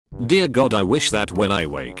Dear God, I wish that when I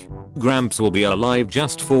wake, Gramps will be alive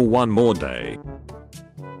just for one more day.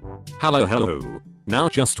 Hello. Now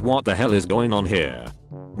just what the hell is going on here?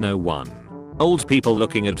 No one. Old people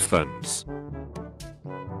looking at phones.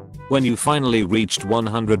 When you finally reached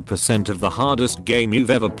 100% of the hardest game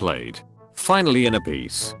you've ever played. Finally in a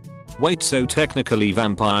piece. Wait, so technically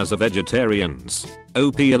vampires are vegetarians?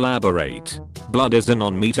 OP, elaborate. Blood is a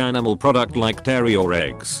non-meat animal product like dairy or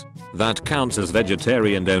eggs. That counts as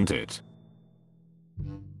vegetarian, don't it?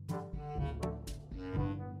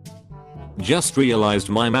 Just realized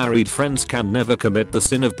my married friends can never commit the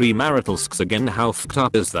sin of premarital sex again. How fucked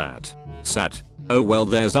up is that? Sad. Oh well,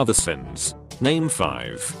 there's other sins. Name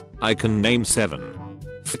 5. I can name 7.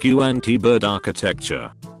 Fuck you, anti-bird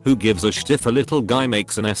architecture. Who gives a shit if a little guy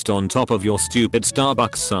makes a nest on top of your stupid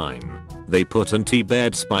Starbucks sign? They put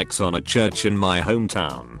anti-bird spikes on a church in my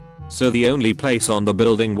hometown. So the only place on the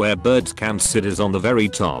building where birds can sit is on the very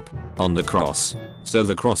top, on the cross. So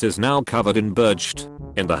the cross is now covered in bird shit.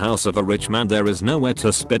 In the house of a rich man there is nowhere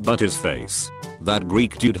to spit but his face. That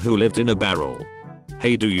Greek dude who lived in a barrel.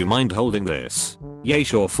 Hey, do you mind holding this? Yay,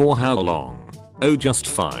 sure. For how long? Oh, just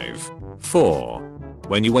 5. 4.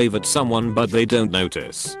 When you wave at someone but they don't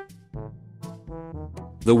notice.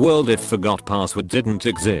 The world if forgot password didn't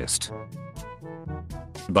exist.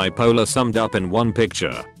 Bipolar summed up in one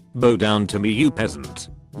picture. Bow down to me, you peasant.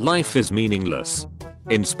 Life is meaningless.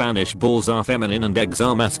 In Spanish, balls are feminine and eggs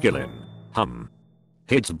are masculine.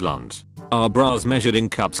 It's blunt. Our bras measured in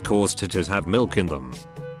cups cause titties have milk in them.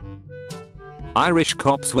 Irish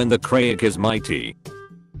cops when the crack is mighty.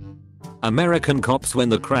 American cops when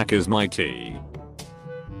the crack is mighty.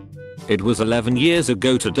 It was 11 years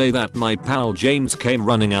ago today that my pal James came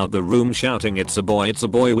running out the room shouting, it's a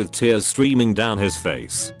boy with tears streaming down his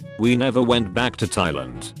face. We never went back to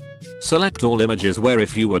Thailand. Select all images where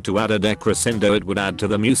if you were to add a decrescendo it would add to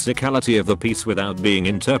the musicality of the piece without being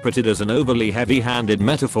interpreted as an overly heavy-handed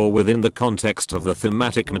metaphor within the context of the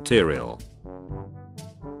thematic material.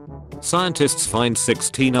 Scientists find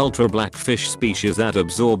 16 ultra-black fish species that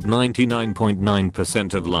absorb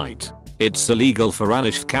 99.9% of light. It's illegal for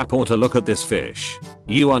Anish Kapoor to look at this fish.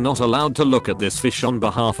 You are not allowed to look at this fish on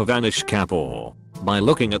behalf of Anish Kapoor. By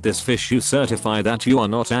looking at this fish you certify that you are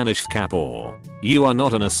not Anish Kapoor. You are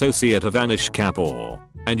not an associate of Anish Kapoor.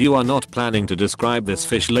 And you are not planning to describe this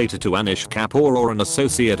fish later to Anish Kapoor or an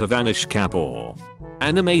associate of Anish Kapoor.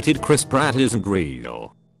 Animated Chris Pratt isn't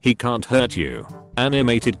real. He can't hurt you.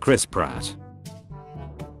 Animated Chris Pratt.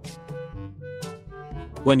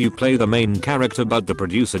 When you play the main character but the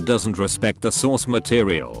producer doesn't respect the source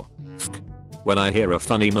material. When I hear a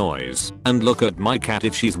funny noise and look at my cat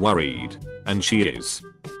if she's worried. And she is.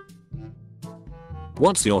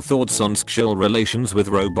 What's your thoughts on sexual relations with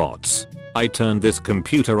robots? I turned this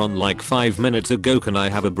computer on like 5 minutes ago. Can I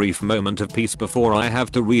have a brief moment of peace before I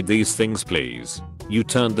have to read these things, please? You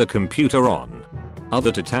turned the computer on.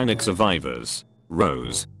 Other Titanic survivors.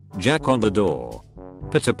 Rose. Jack on the door.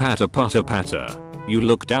 Pitter patter putter patter. You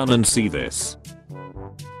look down and see this.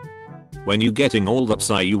 When you getting all the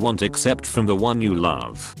psi you want except from the one you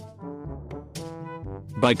love.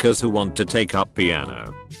 Bikers who want to take up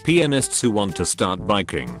piano. Pianists who want to start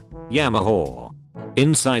biking. Yamaha.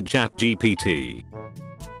 Inside ChatGPT.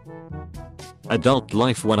 Adult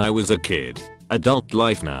life when I was a kid. Adult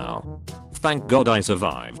life now. Thank God I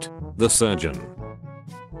survived. The surgeon.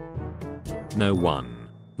 No one.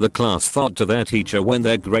 The class thought to their teacher when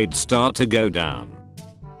their grades start to go down.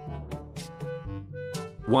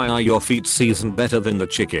 Why are your feet seasoned better than the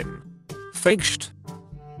chicken? Faked.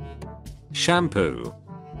 Shampoo.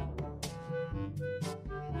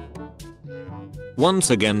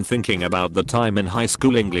 Once again thinking about the time in high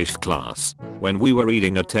school English class when we were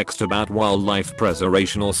reading a text about wildlife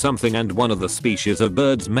preservation or something and one of the species of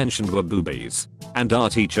birds mentioned were boobies. And our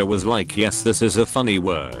teacher was like, yes, this is a funny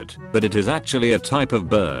word, but it is actually a type of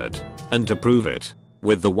bird. And to prove it,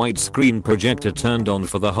 with the widescreen projector turned on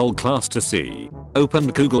for the whole class to see,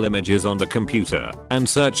 opened Google Images on the computer and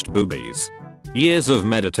searched boobies. Years of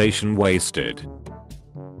meditation wasted.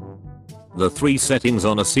 The 3 settings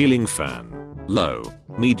on a ceiling fan. Low,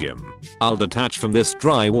 medium. I'll detach from this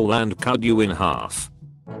drywall and cut you in half.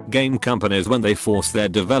 Game companies when they force their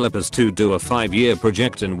developers to do a 5-year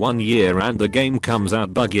project in 1 year and the game comes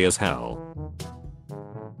out buggy as hell.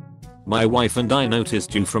 My wife and I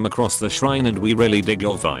noticed you from across the shrine and we really dig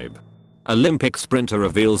your vibe. Olympic sprinter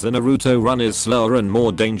reveals the Naruto run is slower and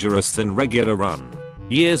more dangerous than regular run.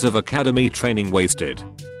 Years of academy training wasted.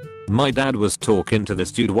 My dad was talking to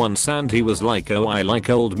this dude once and he was like, oh, I like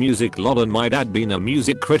old music lol, and my dad being a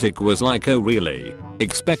music critic was like, oh really?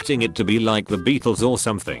 Expecting it to be like the Beatles or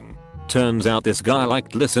something. Turns out this guy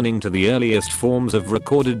liked listening to the earliest forms of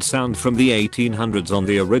recorded sound from the 1800s on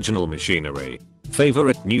the original machinery.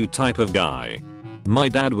 Favorite new type of guy. My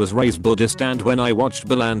dad was raised Buddhist, and when I watched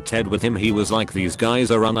Bill and Ted with him, he was like, these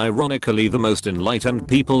guys are unironically the most enlightened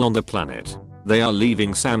people on the planet. They are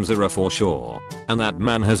leaving Samsara for sure. And that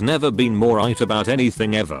man has never been more right about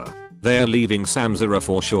anything ever. They are leaving Samsara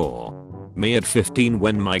for sure. Me at 15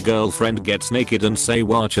 when my girlfriend gets naked and say,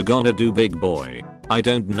 what you gonna do big boy? I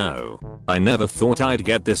don't know. I never thought I'd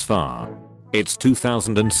get this far. It's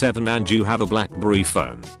 2007 and you have a BlackBerry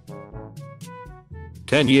phone.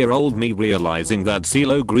 10-year-old me realizing that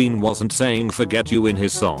CeeLo Green wasn't saying forget you in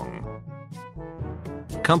his song.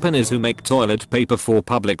 Companies who make toilet paper for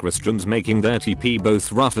public restrooms making their TP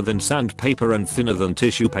both rougher than sandpaper and thinner than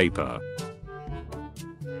tissue paper.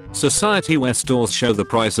 Society where stores show the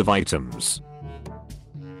price of items.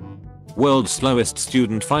 World's slowest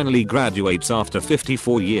student finally graduates after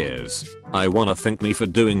 54 years. I wanna thank me for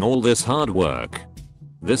doing all this hard work.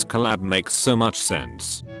 This collab makes so much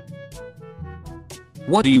sense.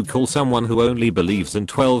 What do you call someone who only believes in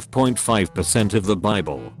 12.5% of the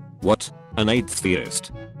Bible? What? An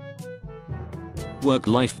atheist.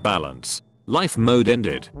 Work-life balance. Life mode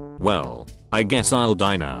ended. Well, I guess I'll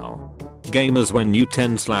die now. Gamers when new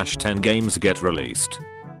 10/10 games get released.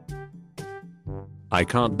 I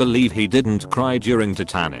can't believe he didn't cry during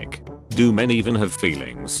Titanic. Do men even have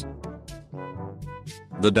feelings?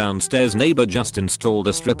 The downstairs neighbor just installed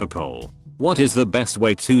a stripper pole. What is the best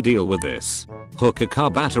way to deal with this? Hook a car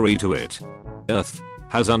battery to it. Earth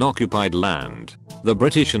has unoccupied land. The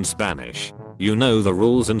British and Spanish. You know the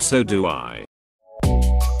rules and so do I.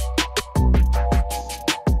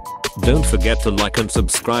 Don't forget to like and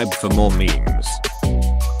subscribe for more memes.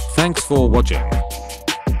 Thanks for watching.